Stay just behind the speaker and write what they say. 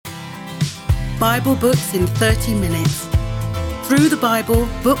Bible books in 30 minutes. Through the Bible,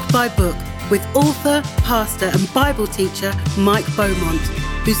 book by book, with author, pastor and Bible teacher Mike Beaumont,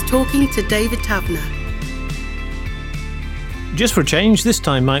 who's talking to David Taverner. Just for a change, this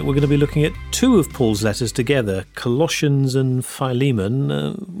time, Mike, we're going to be looking at two of Paul's letters together, Colossians and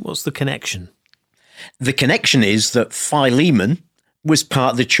Philemon. What's the connection? The connection is that Philemon was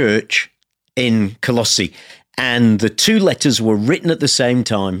part of the church in Colossae, and the two letters were written at the same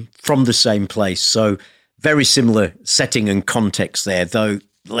time from the same place. So very similar setting and context there, though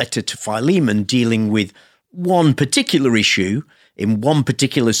the letter to Philemon dealing with one particular issue in one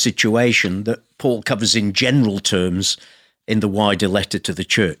particular situation that Paul covers in general terms in the wider letter to the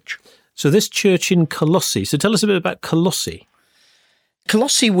church. So this church in Colossae, so tell us a bit about Colossae.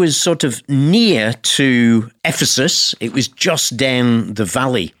 Colossae was sort of near to Ephesus. It was just down the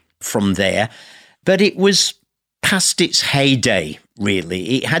valley from there, but it was past its heyday,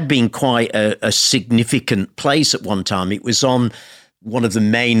 really. It had been quite a significant place at one time. It was on one of the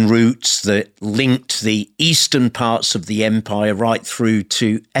main routes that linked the eastern parts of the empire right through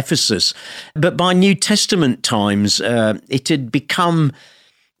to Ephesus. But by New Testament times, it had become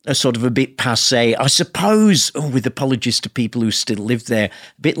a sort of a bit passé, I suppose, with apologies to people who still live there,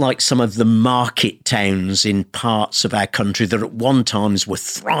 a bit like some of the market towns in parts of our country that at one times were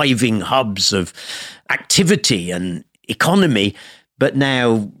thriving hubs of activity and economy, but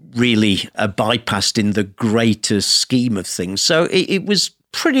now really are bypassed in the greater scheme of things. So it was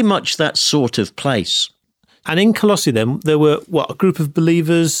pretty much that sort of place. And in Colossae then, there were, a group of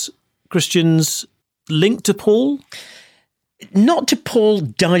believers, Christians, linked to Paul? Not to Paul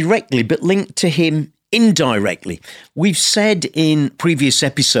directly, but linked to him indirectly. We've said in previous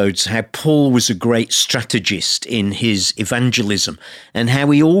episodes how Paul was a great strategist in his evangelism and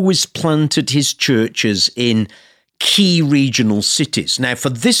how he always planted his churches in key regional cities. Now, for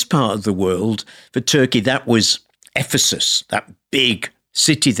this part of the world, for Turkey, that was Ephesus, that big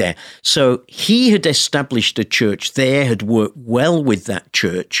city there. So he had established a church there, had worked well with that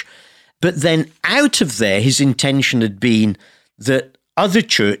church. But then out of there, his intention had been that other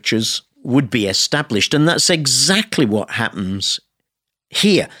churches would be established. And that's exactly what happens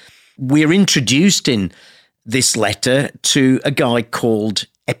here. We're introduced in this letter to a guy called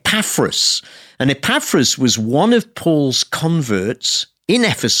Epaphras. And Epaphras was one of Paul's converts in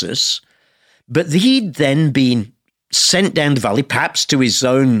Ephesus, but he'd then been sent down the valley, perhaps to his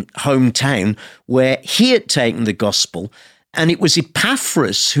own hometown, where he had taken the gospel. And it was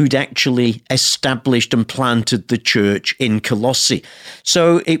Epaphras who'd actually established and planted the church in Colossae.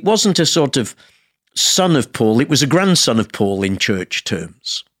 So it wasn't a sort of son of Paul, it was a grandson of Paul in church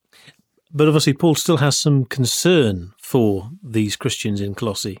terms. But obviously Paul still has some concern for these Christians in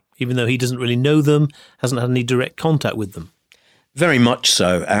Colossae, even though he doesn't really know them, hasn't had any direct contact with them. Very much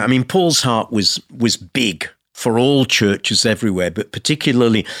so. I mean, Paul's heart was big for all churches everywhere, but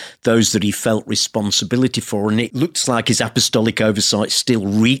particularly those that he felt responsibility for. And it looks like his apostolic oversight still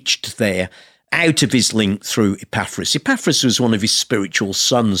reached there out of his link through Epaphras. Epaphras was one of his spiritual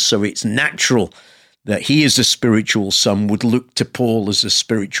sons, so it's natural that he as a spiritual son would look to Paul as a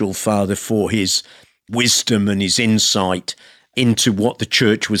spiritual father for his wisdom and his insight into what the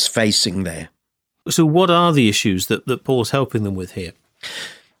church was facing there. So what are the issues that Paul's helping them with here?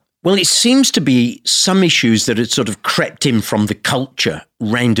 Well, it seems to be some issues that had sort of crept in from the culture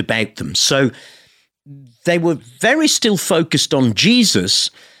round about them. So they were very still focused on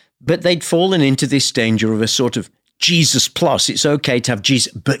Jesus, but they'd fallen into this danger of a sort of Jesus plus. It's okay to have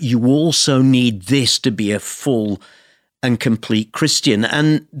Jesus, but you also need this to be a full and complete Christian.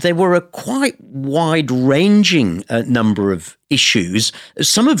 And there were a quite wide-ranging number of issues,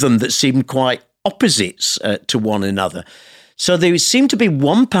 some of them that seemed quite opposites to one another. So there seemed to be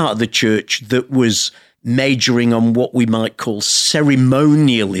one part of the church that was majoring on what we might call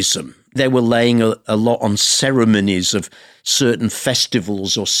ceremonialism. They were laying a lot on ceremonies of certain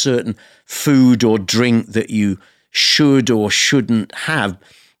festivals or certain food or drink that you should or shouldn't have.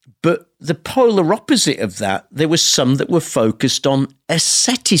 But the polar opposite of that, there was some that were focused on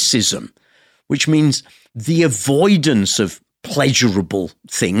asceticism, which means the avoidance of pleasurable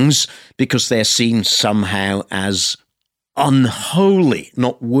things because they're seen somehow as unholy,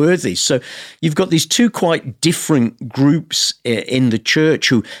 not worthy. So you've got these two quite different groups in the church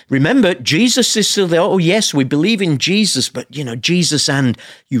who, remember, Jesus is still there. Oh, yes, we believe in Jesus, but, Jesus and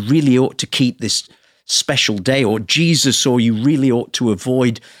you really ought to keep this special day, or Jesus, or you really ought to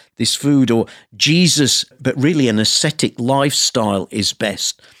avoid this food, or Jesus, but really an ascetic lifestyle is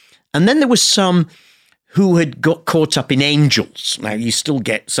best. And then there was some who had got caught up in angels. Now, you still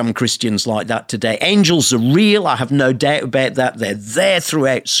get some Christians like that today. Angels are real, I have no doubt about that. They're there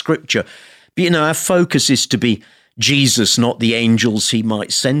throughout Scripture. But, our focus is to be Jesus, not the angels he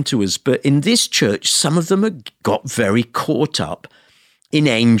might send to us. But in this church, some of them have got very caught up in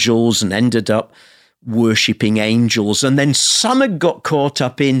angels and ended up worshipping angels. And then some have got caught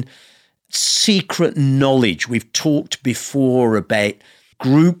up in secret knowledge. We've talked before about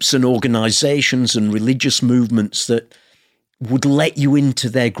groups and organizations and religious movements that would let you into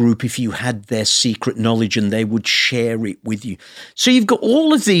their group if you had their secret knowledge, and they would share it with you. So you've got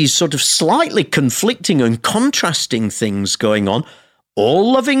all of these sort of slightly conflicting and contrasting things going on,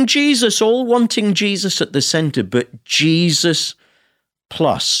 all loving Jesus, all wanting Jesus at the center, but Jesus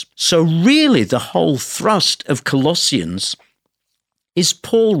plus. So really the whole thrust of Colossians is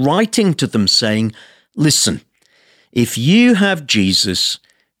Paul writing to them saying, listen, if you have Jesus,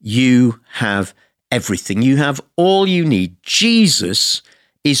 you have everything. You have all you need. Jesus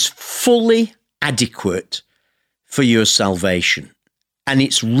is fully adequate for your salvation. And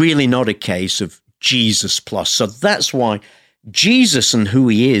it's really not a case of Jesus plus. So that's why Jesus and who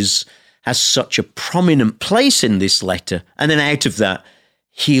he is has such a prominent place in this letter. And then out of that,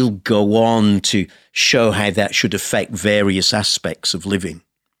 he'll go on to show how that should affect various aspects of living.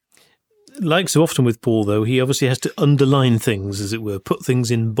 Like so often with Paul, though, he obviously has to underline things, as it were, put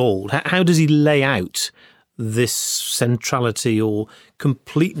things in bold. How does he lay out this centrality or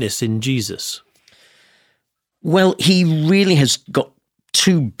completeness in Jesus? Well, he really has got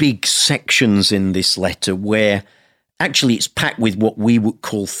two big sections in this letter where actually it's packed with what we would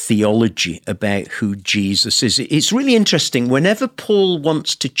call theology about who Jesus is. It's really interesting. Whenever Paul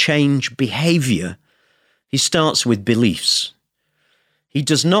wants to change behavior, he starts with beliefs. He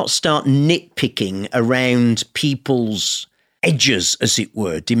does not start nitpicking around people's edges, as it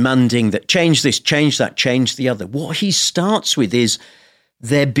were, demanding that change this, change that, change the other. What he starts with is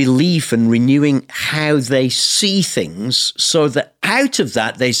their belief and renewing how they see things, so that out of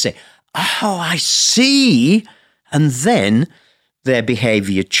that they say, oh, I see, and then their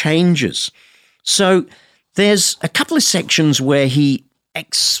behavior changes. So there's a couple of sections where he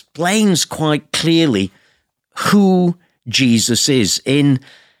explains quite clearly who Jesus is. In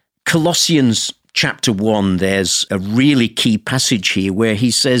Colossians chapter 1, there's a really key passage here where he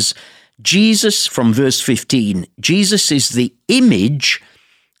says, Jesus, from verse 15, Jesus is the image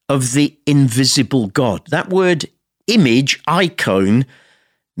of the invisible God. That word image, icon,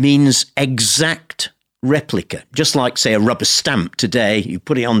 means exact replica. Just like, say, a rubber stamp today, you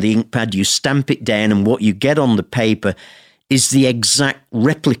put it on the ink pad, you stamp it down, and what you get on the paper is the exact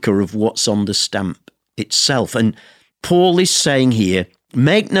replica of what's on the stamp itself. And Paul is saying here,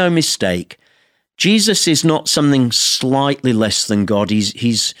 make no mistake, Jesus is not something slightly less than God.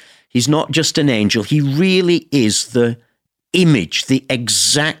 He's not just an angel. He really is the image, the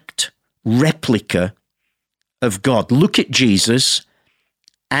exact replica of God. Look at Jesus,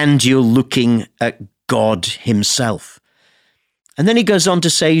 and you're looking at God himself. And then he goes on to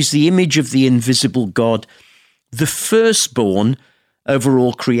say he's the image of the invisible God, the firstborn over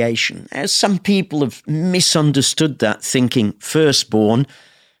all creation. As some people have misunderstood that, thinking firstborn,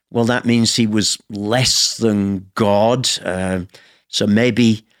 well, that means he was less than God. So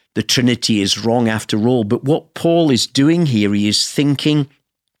maybe the Trinity is wrong after all. But what Paul is doing here, he is thinking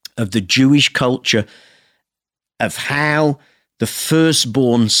of the Jewish culture, of how the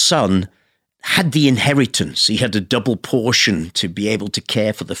firstborn son had the inheritance. He had a double portion to be able to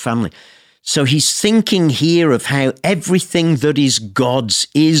care for the family. So he's thinking here of how everything that is God's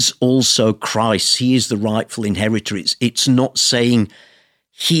is also Christ's. He is the rightful inheritor. It's not saying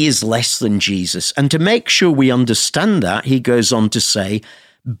he is less than Jesus. And to make sure we understand that, he goes on to say,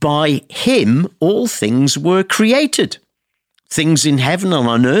 by him all things were created. Things in heaven and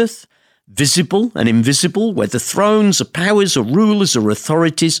on earth, visible and invisible, whether thrones or powers or rulers or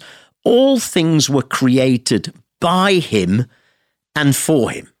authorities, all things were created by him and for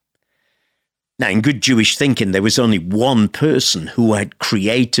him. Now, in good Jewish thinking, there was only one person who had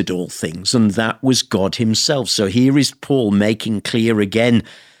created all things, and that was God himself. So here is Paul making clear again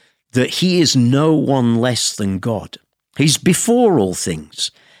that he is no one less than God. He's before all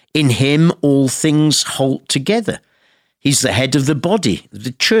things. In him, all things hold together. He's the head of the body,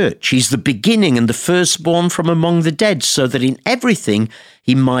 the church. He's the beginning and the firstborn from among the dead, so that in everything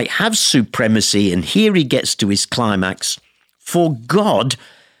he might have supremacy. And here he gets to his climax. For God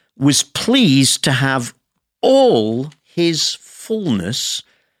was pleased to have all his fullness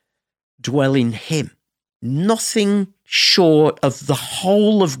dwell in him. Nothing short of the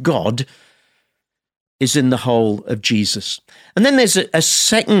whole of God is in the whole of Jesus. And then there's a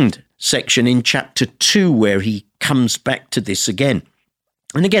second section in chapter 2 where he comes back to this again.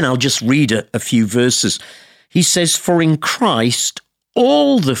 And again, I'll just read a few verses. He says, for in Christ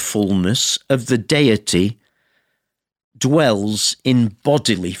all the fullness of the deity dwells in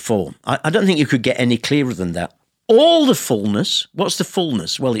bodily form. I don't think you could get any clearer than that. All the fullness, what's the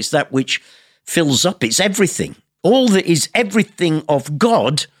fullness? Well, it's that which fills up, it's everything. All that is everything of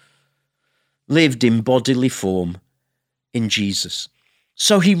God lived in bodily form in Jesus.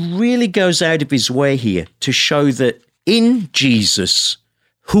 So he really goes out of his way here to show that in Jesus,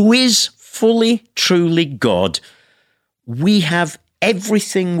 who is fully, truly God, we have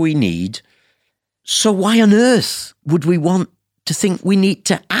everything we need. So why on earth would we want to think we need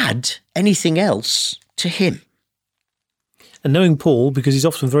to add anything else to him? And knowing Paul, because he's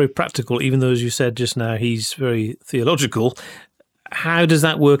often very practical, even though, as you said just now, he's very theological, how does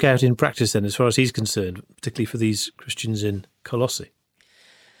that work out in practice then, as far as he's concerned, particularly for these Christians in Colossae?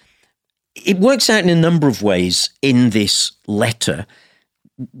 It works out in a number of ways in this letter.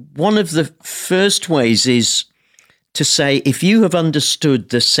 One of the first ways is to say, if you have understood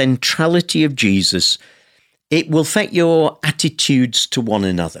the centrality of Jesus, it will affect your attitudes to one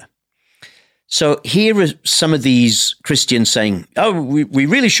another. So here are some of these Christians saying, oh, we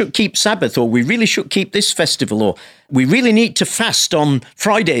really should keep Sabbath, or we really should keep this festival, or we really need to fast on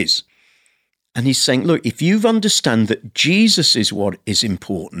Fridays. And he's saying, look, if you've understand that Jesus is what is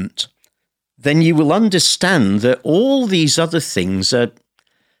important, then you will understand that all these other things are,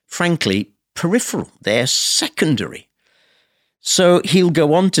 frankly, peripheral. They're secondary. So he'll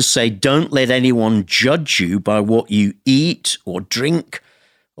go on to say, don't let anyone judge you by what you eat or drink,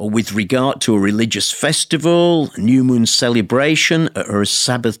 or with regard to a religious festival, a new moon celebration, or a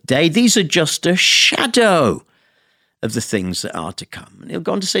Sabbath day. These are just a shadow of the things that are to come. And he'll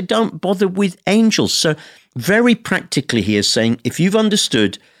go on to say, don't bother with angels. So very practically here saying, if you've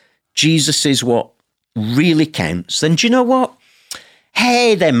understood Jesus is what really counts, then do you know what?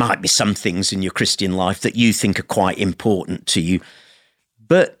 Hey, there might be some things in your Christian life that you think are quite important to you,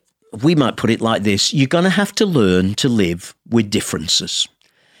 but we might put it like this: you're going to have to learn to live with differences.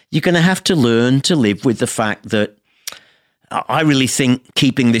 You're going to have to learn to live with the fact that I really think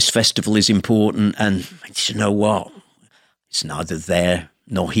keeping this festival is important, and you know what? It's neither there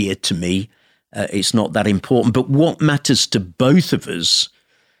nor here to me. It's not that important. But what matters to both of us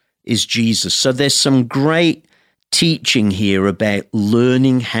is Jesus. So there's some great teaching here about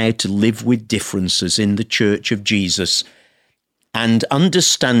learning how to live with differences in the Church of Jesus, and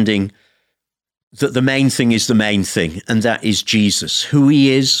understanding that the main thing is the main thing, and that is Jesus, who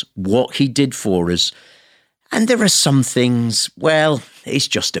he is, what he did for us. And there are some things, well, it's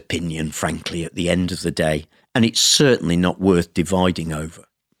just opinion, frankly, at the end of the day, and it's certainly not worth dividing over.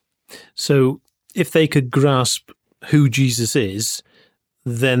 So if they could grasp who Jesus is,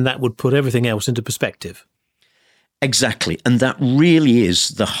 then that would put everything else into perspective. Exactly, and that really is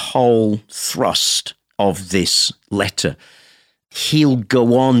the whole thrust of this letter. He'll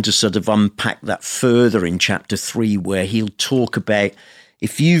go on to sort of unpack that further in chapter 3, where he'll talk about,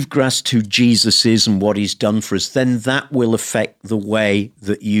 if you've grasped who Jesus is and what he's done for us, then that will affect the way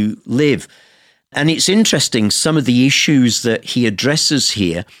that you live. And it's interesting, some of the issues that he addresses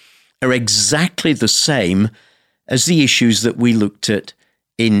here are exactly the same as the issues that we looked at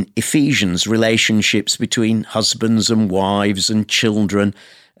in Ephesians: relationships between husbands and wives and children,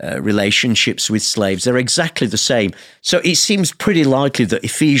 relationships with slaves. They're exactly the same. So it seems pretty likely that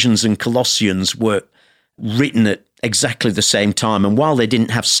Ephesians and Colossians were written at exactly the same time. And while they didn't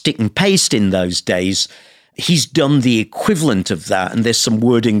have stick and paste in those days, he's done the equivalent of that. And there's some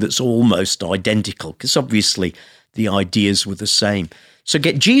wording that's almost identical, because obviously the ideas were the same. So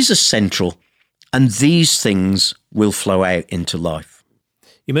get Jesus central, and these things will flow out into life.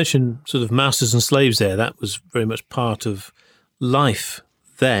 You mentioned sort of masters and slaves there. That was very much part of life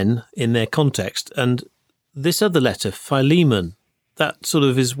then in their context. And this other letter, Philemon, that sort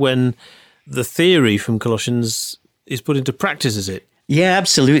of is when the theory from Colossians is put into practice, is it? Yeah,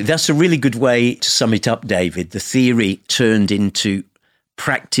 absolutely. That's a really good way to sum it up, David. The theory turned into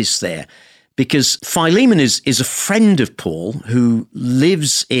practice there, because Philemon is a friend of Paul who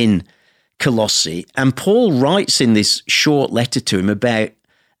lives in Colossae, and Paul writes in this short letter to him about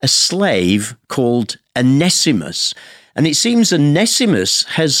a slave called Onesimus. And it seems Onesimus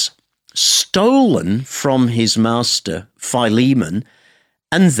has stolen from his master, Philemon,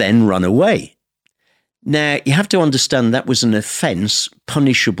 and then run away. Now, you have to understand that was an offence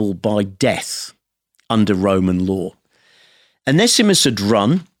punishable by death under Roman law. Onesimus had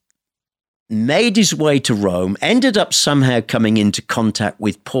run, made his way to Rome, ended up somehow coming into contact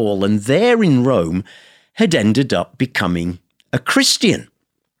with Paul, and there in Rome had ended up becoming a Christian.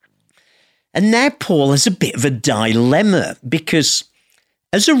 And now Paul has a bit of a dilemma, because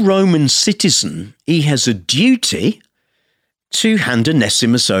as a Roman citizen, he has a duty to hand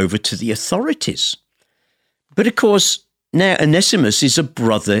Onesimus over to the authorities. But of course, now Onesimus is a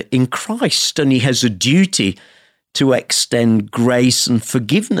brother in Christ, and he has a duty to extend grace and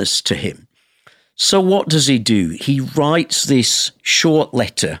forgiveness to him. So what does he do? He writes this short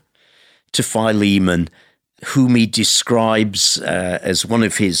letter to Philemon, whom he describes as one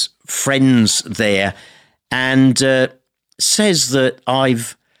of his friends there, and says that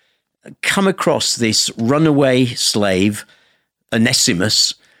I've come across this runaway slave,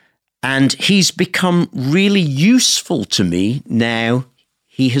 Onesimus, and he's become really useful to me now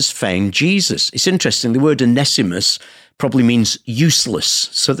he has found Jesus. It's interesting, the word Onesimus probably means useless,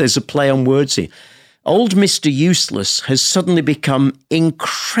 so there's a play on words here. Old Mr. Useless has suddenly become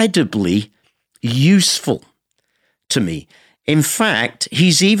incredibly useful to me. In fact,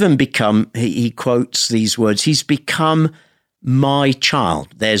 he's even become, he quotes these words, he's become my child.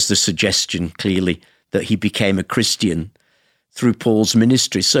 There's the suggestion, clearly, that he became a Christian through Paul's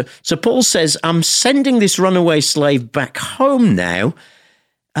ministry. So Paul says, I'm sending this runaway slave back home now,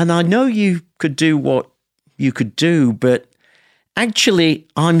 and I know you could do what you could do, but actually,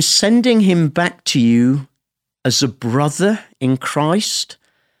 I'm sending him back to you as a brother in Christ,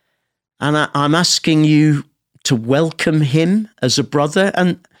 and I'm asking you to welcome him as a brother.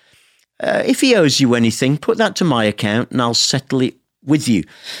 And if he owes you anything, put that to my account, and I'll settle it with you.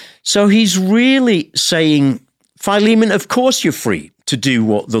 So he's really saying, Philemon, of course you're free to do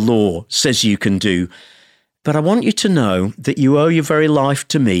what the law says you can do, but I want you to know that you owe your very life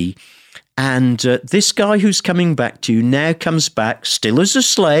to me. And this guy who's coming back to you now comes back still as a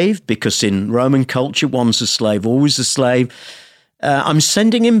slave, because in Roman culture, one's a slave, always a slave. I'm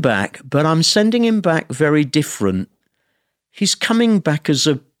sending him back, but I'm sending him back very different. He's coming back as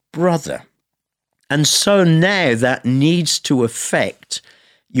a brother. And so now that needs to affect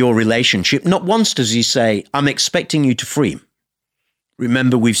your relationship. Not once does he say, I'm expecting you to free him.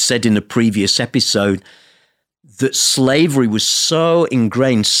 Remember, we've said in a previous episode that slavery was so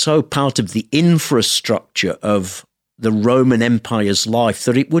ingrained, so part of the infrastructure of the Roman Empire's life,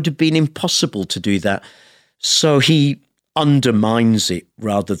 that it would have been impossible to do that. So he undermines it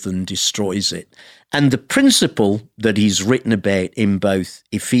rather than destroys it. And the principle that he's written about in both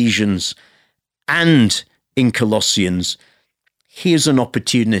Ephesians and in Colossians, here's an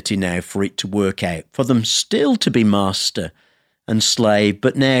opportunity now for it to work out, for them still to be master and slave,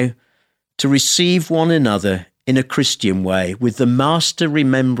 but now to receive one another in a Christian way, with the master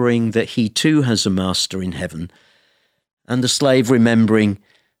remembering that he too has a master in heaven, and the slave remembering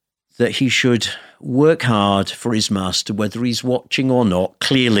that he should work hard for his master, whether he's watching or not.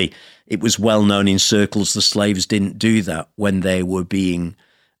 Clearly, it was well known in circles the slaves didn't do that when they were being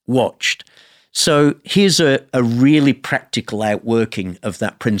watched. So here's a really practical outworking of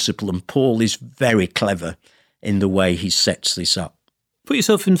that principle, and Paul is very clever in the way he sets this up. Put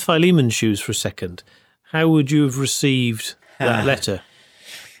yourself in Philemon's shoes for a second. How would you have received that letter?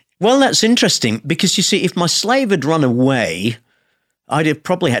 Well, that's interesting, because you see, if my slave had run away, I'd have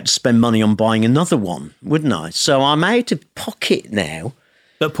probably had to spend money on buying another one, wouldn't I? So I'm out of pocket now.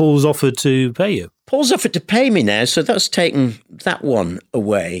 But Paul's offered to pay you. Paul's offered to pay me now, so that's taken that one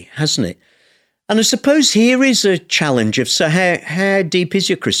away, hasn't it? And I suppose here is a challenge of, so how deep is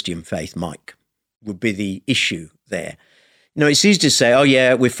your Christian faith, Mike, would be the issue there. You know, it's easy to say, oh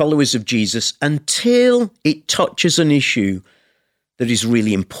yeah, we're followers of Jesus, until it touches an issue that is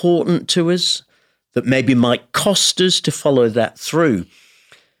really important to us, that maybe might cost us to follow that through.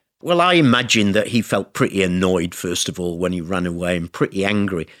 Well, I imagine that he felt pretty annoyed, first of all, when he ran away, and pretty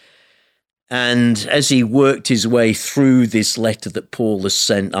angry. And as he worked his way through this letter that Paul has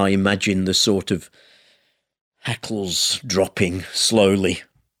sent, I imagine the sort of hackles dropping slowly,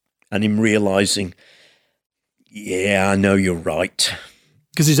 and him realising, yeah, I know you're right.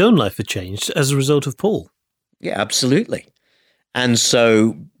 Because his own life had changed as a result of Paul. Yeah, absolutely. And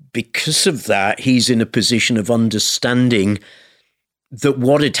so because of that, he's in a position of understanding that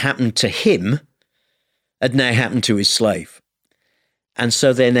what had happened to him had now happened to his slave. And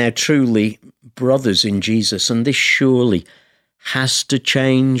so they're now truly brothers in Jesus. And this surely has to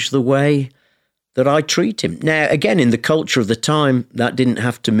change the way that I treat him. Now, again, in the culture of the time, that didn't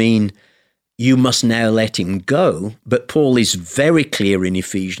have to mean you must now let him go. But Paul is very clear in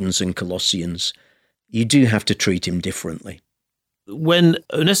Ephesians and Colossians, you do have to treat him differently. When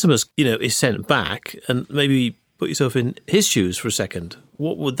Onesimus, is sent back, and maybe put yourself in his shoes for a second,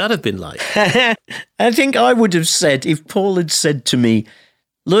 what would that have been like? I think I would have said, if Paul had said to me,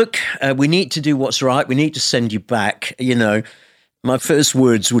 look, we need to do what's right, we need to send you back, my first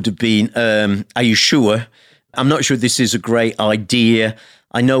words would have been, are you sure? I'm not sure this is a great idea.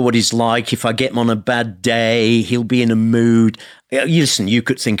 I know what he's like. If I get him on a bad day, he'll be in a mood. Listen, you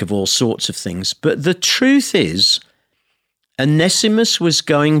could think of all sorts of things. But the truth is, Onesimus was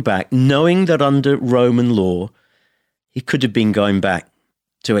going back, knowing that under Roman law, he could have been going back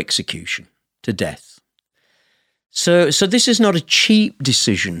to execution, to death. So this is not a cheap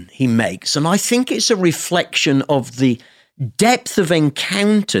decision he makes. And I think it's a reflection of the depth of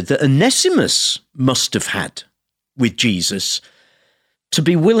encounter that Onesimus must have had with Jesus to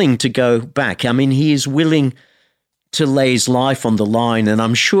be willing to go back. I mean, he is willing to lay his life on the line. And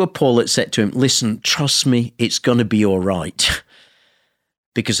I'm sure Paul had said to him, listen, trust me, it's going to be all right.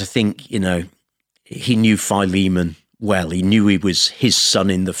 Because I think, he knew Philemon well. He knew he was his son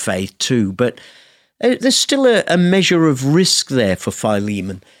in the faith too. But there's still a measure of risk there for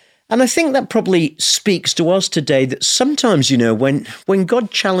Philemon. And I think that probably speaks to us today that sometimes, when God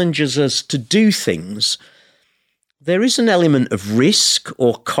challenges us to do things, there is an element of risk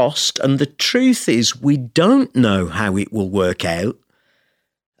or cost. And the truth is we don't know how it will work out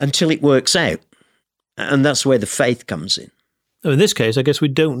until it works out. And that's where the faith comes in. In this case, I guess we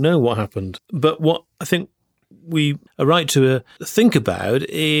don't know what happened. But what I think we are right to think about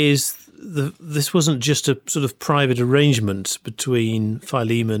is this wasn't just a sort of private arrangement between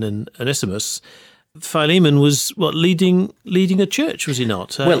Philemon and Onesimus. Philemon was leading a church, was he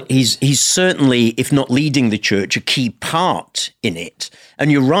not? Well, he's certainly, if not leading the church, a key part in it.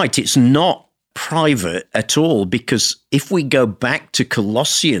 And you're right, it's not private at all, because if we go back to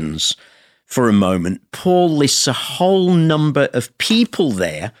Colossians for a moment, Paul lists a whole number of people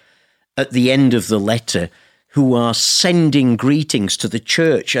there at the end of the letter who are sending greetings to the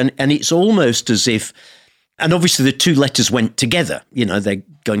church. And it's almost as if, and obviously the two letters went together, they're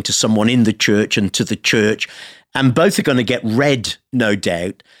going to someone in the church and to the church, and both are going to get read, no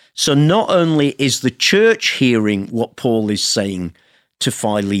doubt. So not only is the church hearing what Paul is saying to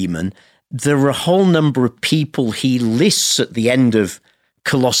Philemon, there are a whole number of people he lists at the end of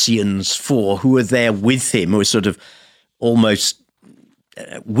Colossians 4 who are there with him, who are sort of almost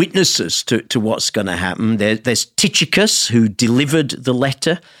witnesses to what's going to happen. There's Tychicus, who delivered the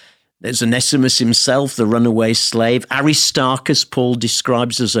letter. There's Onesimus himself, the runaway slave. Aristarchus, Paul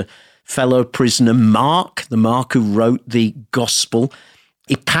describes as a fellow prisoner. Mark, the Mark who wrote the gospel.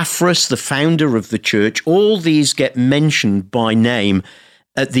 Epaphras, the founder of the church. All these get mentioned by name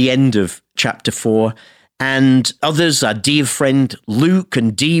at the end of chapter 4. And others, our dear friend Luke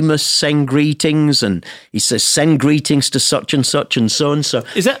and Demas, send greetings. And he says, send greetings to such and such and so and so.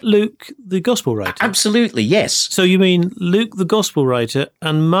 Is that Luke, the gospel writer? Absolutely, yes. So you mean Luke, the gospel writer,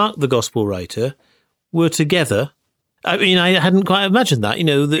 and Mark, the gospel writer, were together? I mean, I hadn't quite imagined that.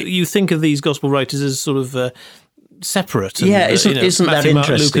 That you think of these gospel writers as sort of separate. And, isn't Matthew, that interesting?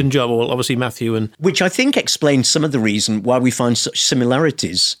 Mark, Luke and John, well, obviously Matthew and... Which I think explains some of the reason why we find such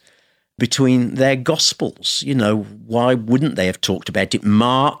similarities between their gospels. Why wouldn't they have talked about it?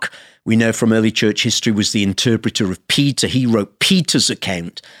 Mark, we know from early church history, was the interpreter of Peter. He wrote Peter's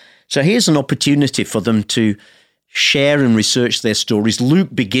account. So here's an opportunity for them to share and research their stories. Luke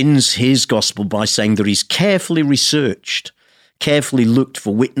begins his gospel by saying that he's carefully researched, carefully looked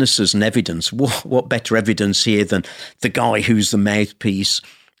for witnesses and evidence. What better evidence here than the guy who's the mouthpiece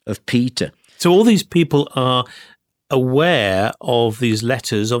of Peter? So all these people are aware of these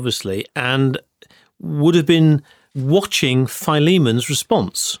letters, obviously, and would have been watching Philemon's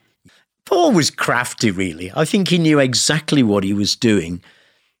response. Paul was crafty, really. I think he knew exactly what he was doing.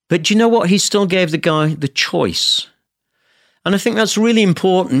 But do you know what? He still gave the guy the choice. And I think that's really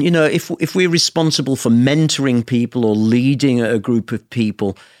important. If we're responsible for mentoring people or leading a group of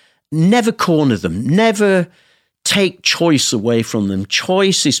people, never corner them, never take choice away from them.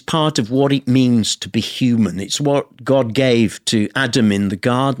 Choice is part of what it means to be human. It's what God gave to Adam in the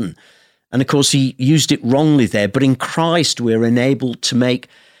garden. And of course, he used it wrongly there. But in Christ, we're enabled to make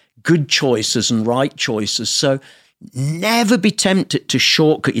good choices and right choices. So never be tempted to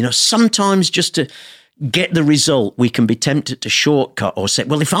shortcut. Sometimes just to get the result, we can be tempted to shortcut or say,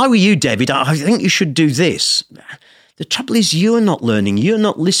 well, if I were you, David, I think you should do this. The trouble is you're not learning. You're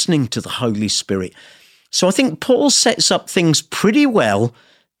not listening to the Holy Spirit. So I think Paul sets up things pretty well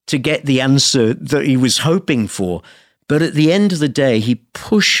to get the answer that he was hoping for. But at the end of the day, he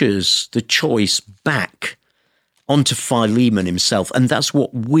pushes the choice back onto Philemon himself. And that's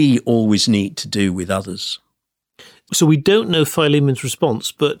what we always need to do with others. So we don't know Philemon's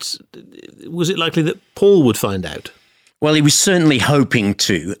response, but was it likely that Paul would find out? Well, he was certainly hoping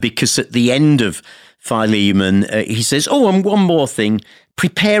to, because at the end of Philemon, he says, and one more thing.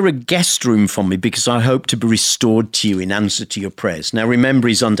 Prepare a guest room for me because I hope to be restored to you in answer to your prayers. Now, remember,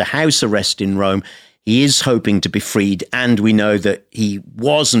 he's under house arrest in Rome. He is hoping to be freed, and we know that he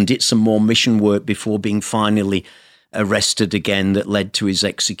was and did some more mission work before being finally arrested again that led to his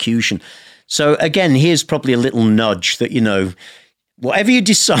execution. So again, here's probably a little nudge that, whatever you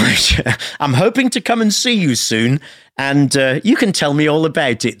decide, I'm hoping to come and see you soon, and you can tell me all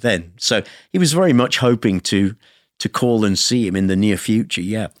about it then. So he was very much hoping to call and see him in the near future,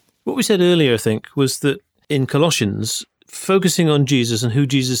 yeah. What we said earlier, I think, was that in Colossians, focusing on Jesus and who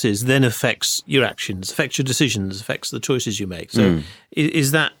Jesus is then affects your actions, affects your decisions, affects the choices you make. So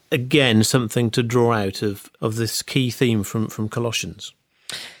is that, again, something to draw out of this key theme from Colossians?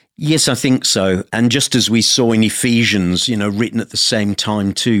 Yes, I think so. And just as we saw in Ephesians, written at the same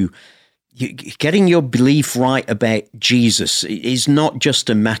time too, getting your belief right about Jesus is not just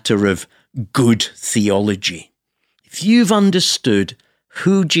a matter of good theology. If you've understood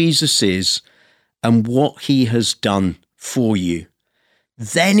who Jesus is and what he has done for you,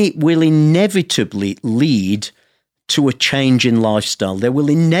 then it will inevitably lead to a change in lifestyle. There will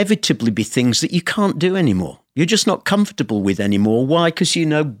inevitably be things that you can't do anymore. You're just not comfortable with anymore. Why? Because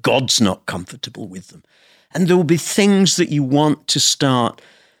God's not comfortable with them. And there will be things that you want to start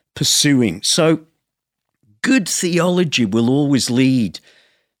pursuing. So good theology will always lead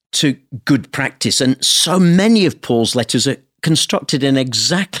to good practice. And so many of Paul's letters are constructed in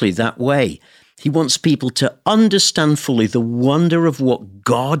exactly that way. He wants people to understand fully the wonder of what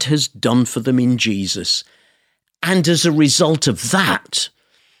God has done for them in Jesus, and as a result of that,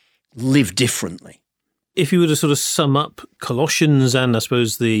 live differently. If you were to sort of sum up Colossians and I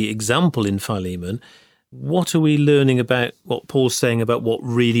suppose the example in Philemon, what are we learning about what Paul's saying about what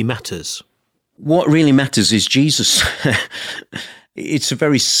really matters? What really matters is Jesus. It's a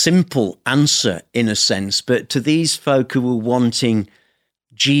very simple answer in a sense, but to these folk who were wanting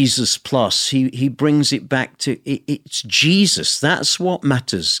Jesus plus, he brings it back to it's Jesus. That's what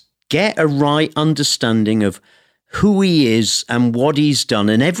matters. Get a right understanding of who he is and what he's done,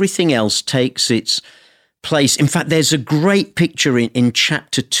 and everything else takes its place. In fact, there's a great picture in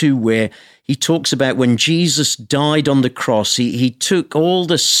chapter 2 where he talks about when Jesus died on the cross, he took all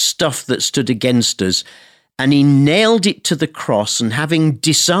the stuff that stood against us and he nailed it to the cross, and having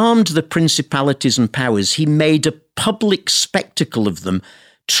disarmed the principalities and powers, he made a public spectacle of them,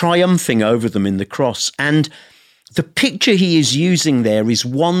 triumphing over them in the cross. And the picture he is using there is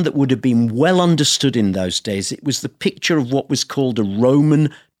one that would have been well understood in those days. It was the picture of what was called a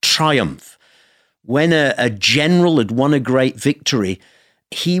Roman triumph. When a general had won a great victory,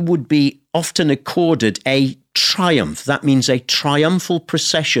 he would be often accorded a triumph. That means a triumphal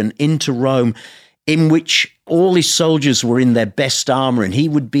procession into Rome in which all his soldiers were in their best armor, and he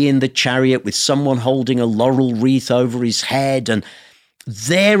would be in the chariot with someone holding a laurel wreath over his head. And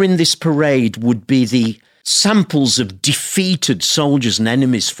there in this parade would be the samples of defeated soldiers and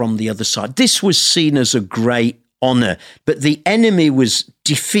enemies from the other side. This was seen as a great honor, but the enemy was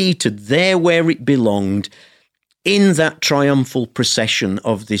defeated there where it belonged in that triumphal procession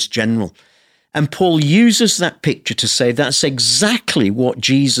of this general. And Paul uses that picture to say that's exactly what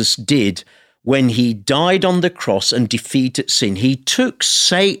Jesus did when he died on the cross and defeated sin. He took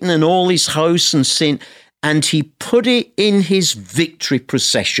Satan and all his hosts and sin, and he put it in his victory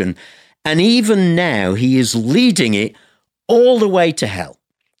procession. And even now, he is leading it all the way to hell.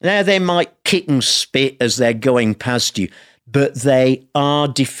 Now, they might kick and spit as they're going past you, but they are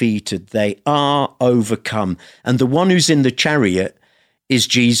defeated. They are overcome. And the one who's in the chariot is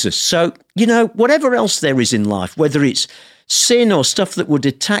Jesus. So, whatever else there is in life, whether it's sin or stuff that would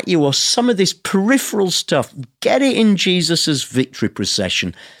attack you or some of this peripheral stuff, get it in Jesus's victory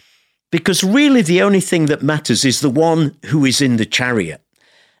procession. Because really the only thing that matters is the one who is in the chariot,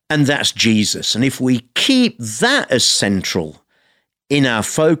 and that's Jesus. And if we keep that as central in our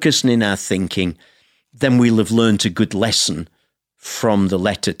focus and in our thinking, then we'll have learned a good lesson from the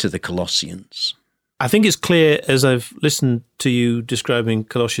letter to the Colossians. I think it's clear as I've listened to you describing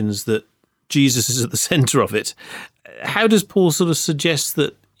Colossians that Jesus is at the centre of it. How does Paul sort of suggest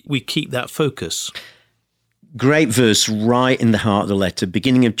that we keep that focus? Great verse right in the heart of the letter,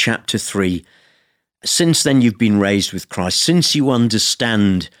 beginning of chapter 3. Since then you've been raised with Christ, since you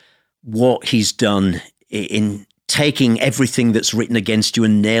understand what he's done in taking everything that's written against you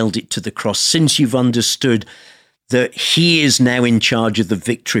and nailed it to the cross, since you've understood that he is now in charge of the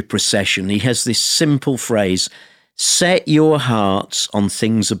victory procession, he has this simple phrase, set your hearts on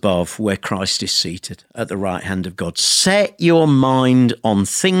things above where Christ is seated at the right hand of God. Set your mind on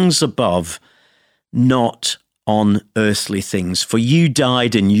things above, not on earthly things. For you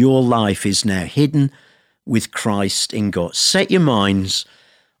died and your life is now hidden with Christ in God. Set your minds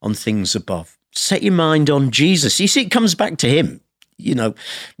on things above. Set your mind on Jesus. You see, it comes back to him.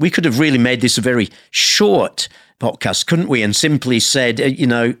 we could have really made this a very short podcast, couldn't we? And simply said,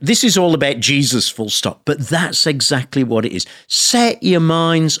 this is all about Jesus, full stop. But that's exactly what it is. Set your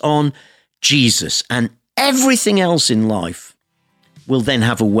minds on Jesus, and everything else in life will then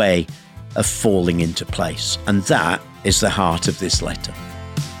have a way of falling into place. And that is the heart of this letter.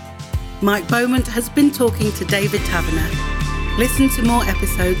 Mike Beaumont has been talking to David Taverner. Listen to more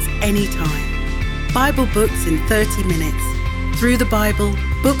episodes anytime. Bible books in 30 minutes. Through the Bible,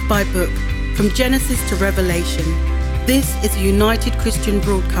 book by book, from Genesis to Revelation. This is a United Christian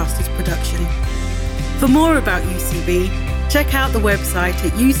Broadcasters production. For more about UCB, check out the website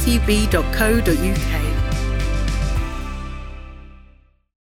at ucb.co.uk.